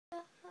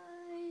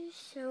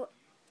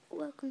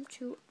welcome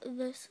to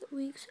this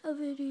week's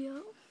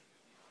video.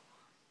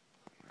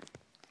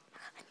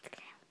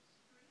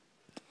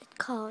 It's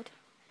called,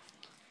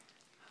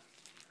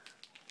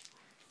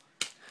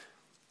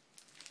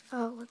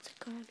 what's it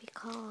gonna be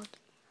called?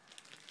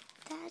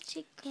 That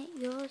chick ain't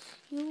yours,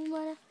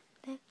 you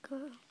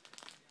motherfucker.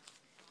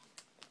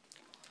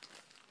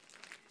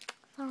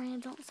 Sorry, I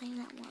don't say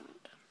that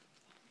word.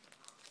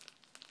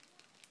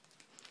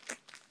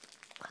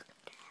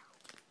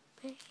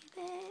 Baby,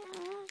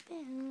 I've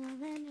been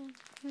abandoned.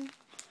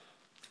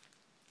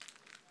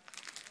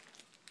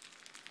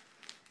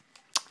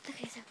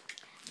 Okay, so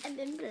I've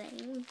been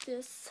playing with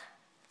this.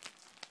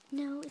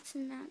 No, it's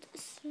not a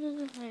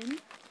slime.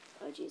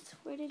 Oh jeez,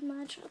 where did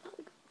my tripod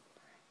go?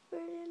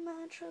 Where did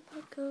my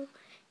tripod go?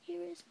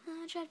 Here is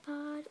my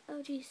tripod.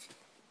 Oh jeez,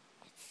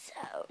 it's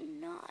so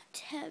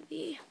not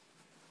heavy.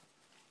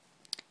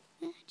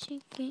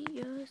 Magic ain't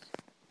yours.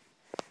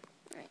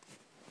 Right.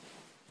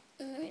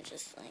 Let me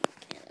just like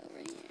get over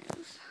here.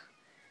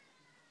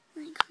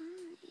 Like,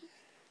 hi.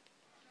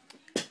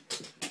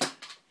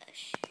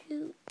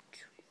 Shoot.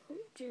 Oh,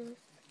 juice.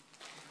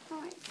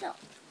 Alright, so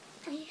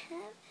I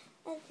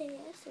have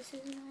this. This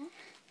is my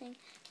thing.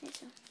 Okay,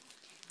 so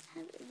I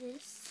have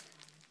this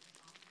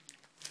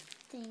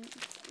thing.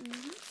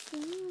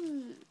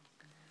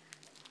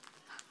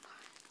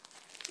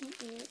 It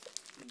is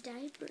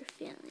diaper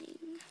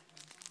filling.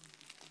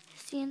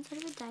 See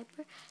inside of a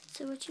diaper. So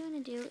what you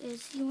want to do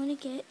is you want to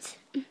get,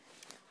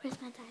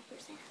 where's my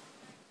diapers at?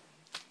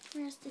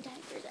 Where's the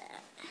diapers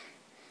at?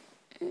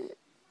 They're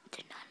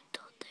not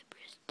adult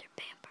diapers, they're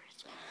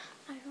Pampers.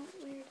 I don't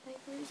wear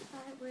diapers,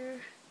 I wear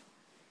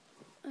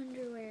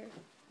underwear.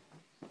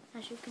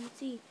 As you can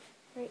see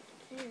right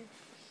there.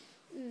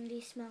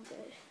 These smell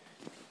good.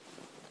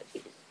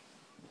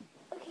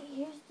 Okay,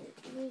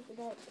 here's the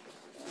diapers.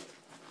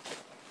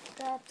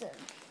 Got them.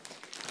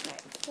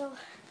 Alright, so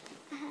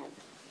I have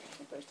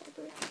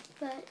diaper,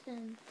 but I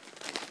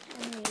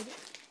made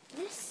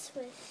this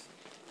with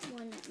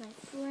one at my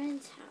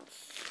friend's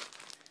house,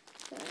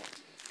 but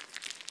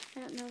I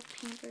don't know if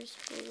Pampers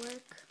will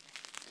work,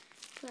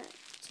 but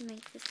to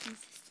make this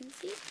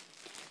consistency,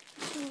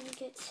 I'm going to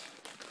get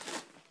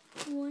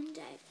one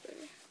diaper.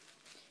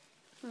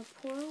 I'm going to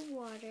pour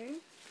water.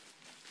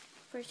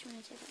 First you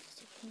want to take out the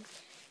 2 things.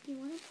 You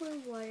want to pour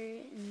water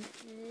in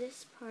this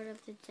part of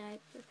the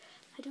diaper.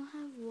 I don't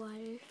have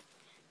water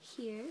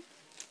here,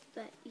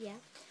 but yeah.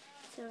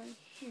 So, and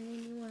then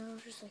you want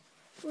to just like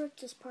work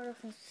this part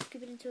off and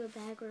scoop it into a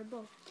bag or a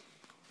bowl.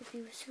 If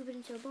you scoop it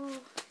into a bowl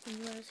and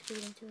you want to scoop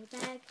it into a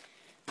bag,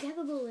 if you have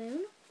a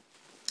balloon,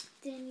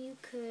 then you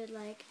could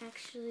like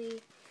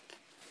actually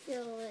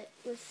fill it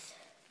with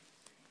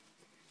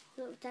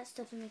that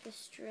stuff and make a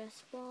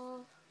stress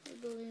ball, a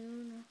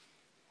balloon.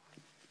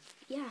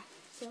 Yeah,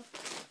 so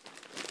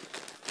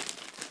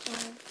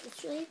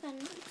it's really fun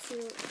to.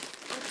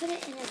 I put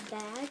it in a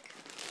bag.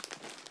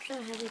 Oh,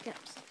 I have the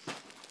cups.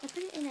 I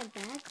put it in a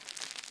bag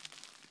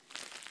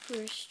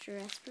for a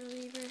stress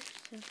reliever,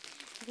 so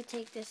I could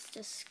take this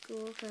to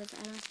school because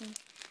I don't think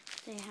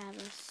they have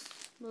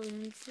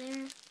balloons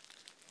there.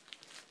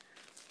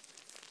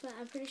 But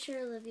I'm pretty sure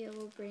Olivia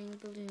will bring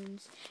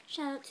balloons.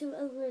 Shout out to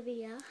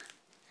Olivia.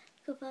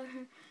 Go follow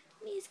her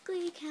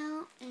Musically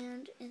account,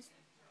 and I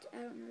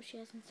don't know if she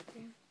has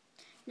Instagram.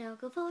 No,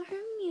 go follow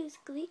her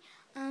Musically.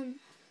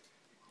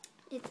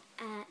 It's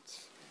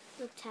at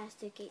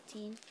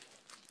Looktastic18.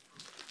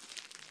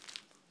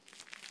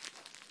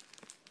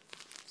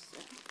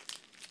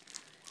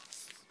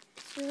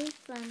 It's really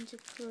fun to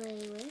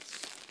play with.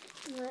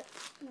 But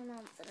my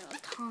mom said it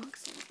was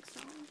toxic,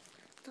 so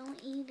don't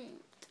eat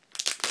it.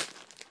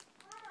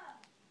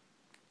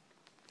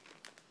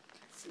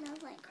 It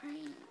smells like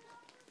cream.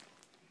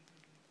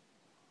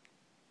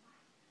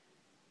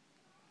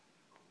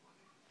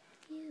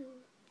 Ew.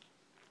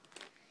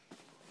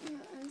 No,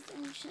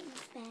 I'm shutting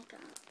this back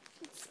up.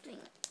 It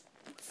stinks.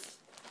 It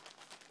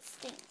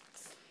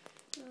stinks.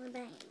 Really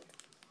bad.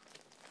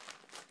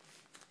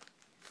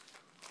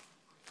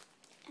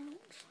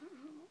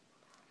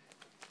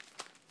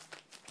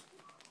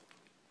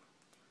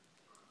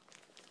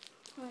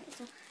 Alright,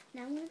 so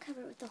now I'm going to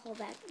cover it with the whole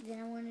bag. Then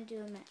I want to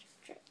do a magic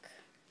trick.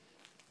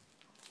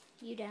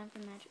 You down for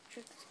magic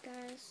tricks,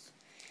 guys?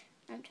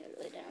 I'm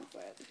totally down for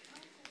it.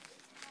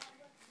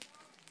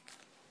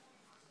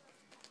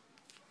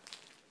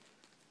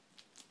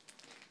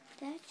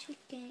 That chick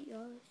ain't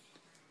yours.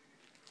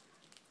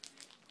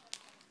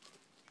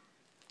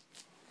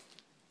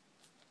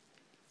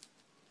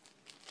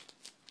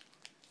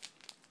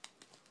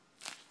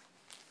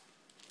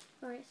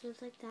 Alright, so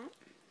it's like that.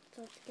 It's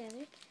all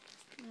together.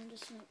 And I'm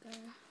just not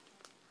gonna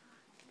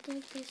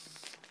take this,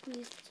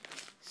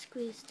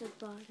 squeeze the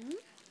bottom,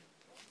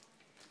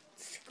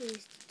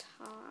 squeeze the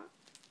top.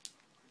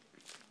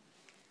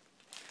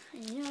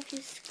 And you know, if you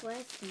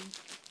squeeze them,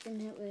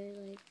 then it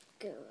would like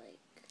go like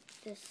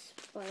this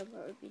bottom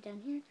part would be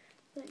down here.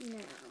 But no,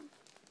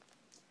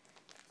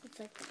 it's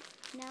like that.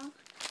 Now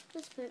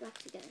let's put it back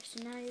together.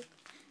 So now I'm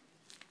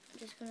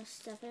just gonna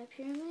stuff it up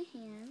here in my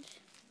hand.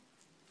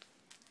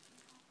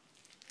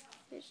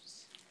 It's just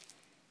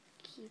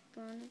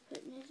keep on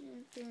putting it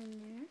in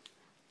there.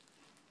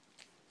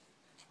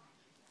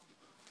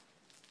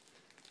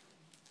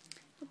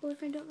 My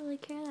boyfriend don't really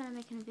care that I'm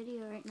making a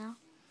video right now.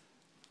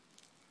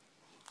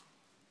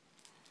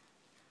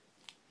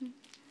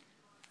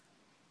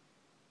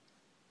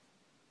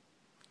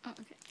 Oh,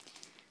 okay.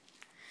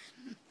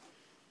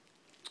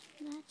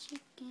 That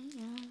chicken,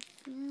 yeah,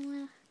 feeling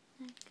well.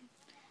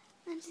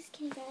 I'm just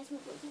kidding, guys. My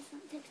boyfriend's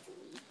not texting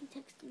me. He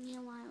texted me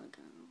a while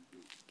ago,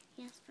 like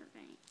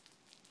yesterday.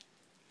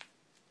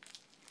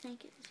 I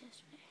think it was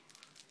yesterday.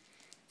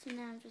 So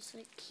now I'm just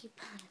like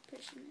keep on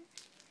pushing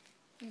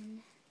it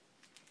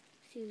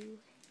into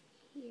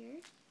here.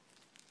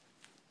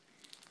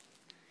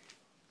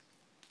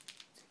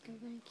 It's like I'm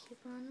gonna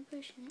keep on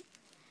pushing it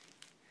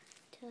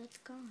till it's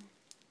gone.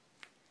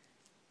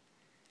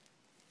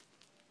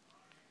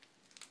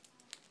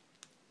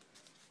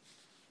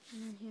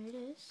 And then here it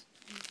is.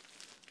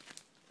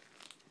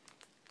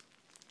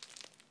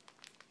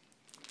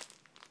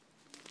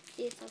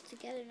 See, it's all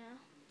together now.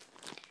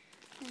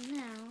 And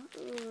now,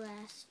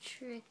 last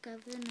trick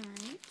of the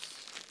night.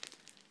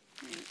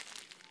 Right.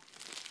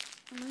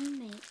 I'm going to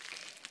make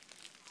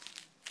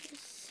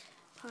this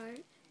part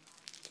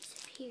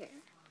disappear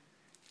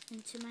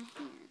into my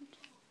hand.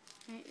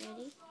 Alright,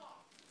 ready?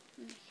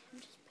 I'm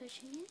just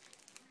pushing it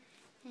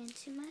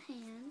into my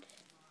hand.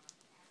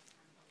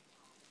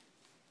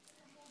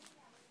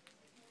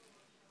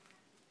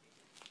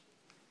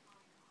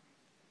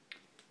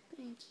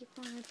 I'm going to keep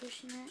on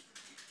pushing it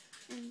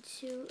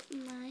into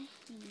my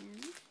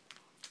hand.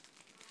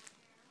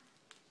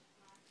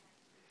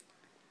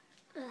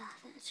 Ugh,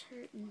 that's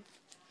hurting.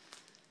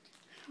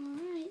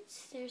 Alright,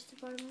 there's the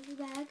bottom of the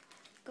bag.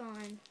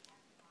 Gone.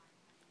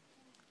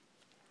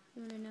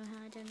 You want to know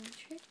how I done that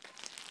trick?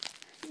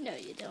 No,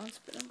 you don't,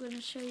 but I'm going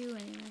to show you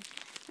anyway.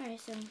 Alright,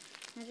 so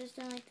I just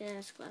done like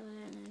this, and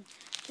then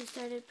just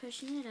started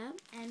pushing it up.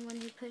 And when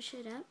you push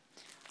it up,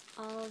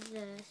 all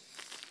the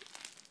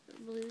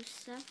blue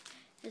stuff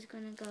is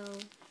going to go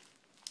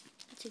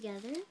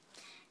together.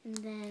 And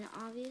then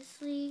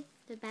obviously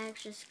the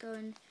bag's just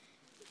going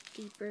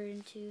deeper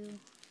into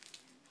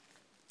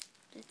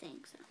the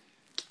thing. So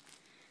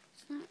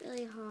it's not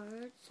really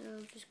hard, so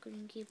I'm just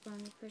going to keep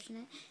on pushing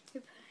it.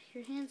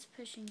 Your hand's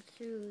pushing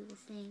through the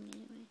thing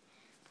anyway.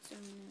 So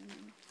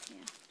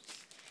yeah,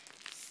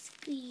 just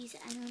squeeze.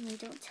 I normally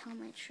don't tell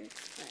my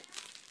tricks,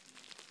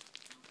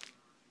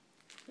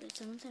 but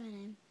someone's coming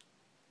in.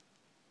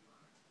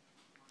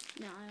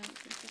 No, I don't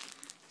think so.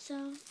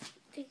 So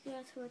thank you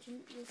guys for watching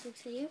this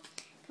week's video.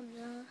 Comment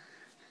down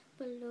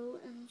below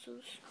and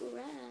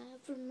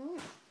subscribe for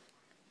more.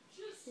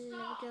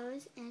 Love you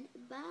guys, and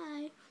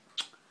bye.